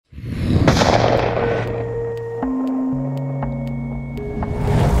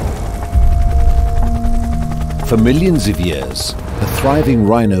For millions of years, the thriving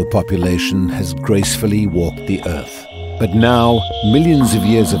rhino population has gracefully walked the earth. But now, millions of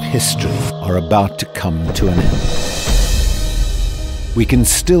years of history are about to come to an end. We can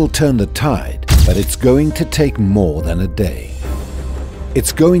still turn the tide, but it's going to take more than a day.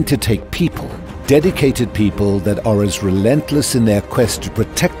 It's going to take people, dedicated people that are as relentless in their quest to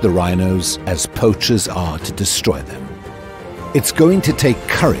protect the rhinos as poachers are to destroy them. It's going to take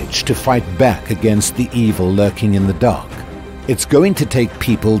courage to fight back against the evil lurking in the dark. It's going to take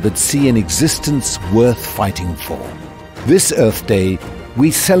people that see an existence worth fighting for. This Earth Day,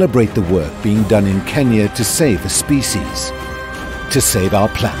 we celebrate the work being done in Kenya to save a species, to save our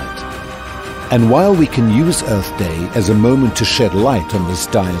planet. And while we can use Earth Day as a moment to shed light on this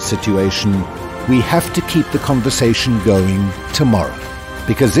dire situation, we have to keep the conversation going tomorrow.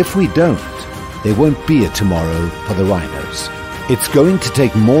 Because if we don't, there won't be a tomorrow for the rhinos. It's going to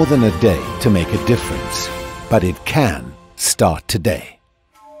take more than a day to make a difference, but it can start today.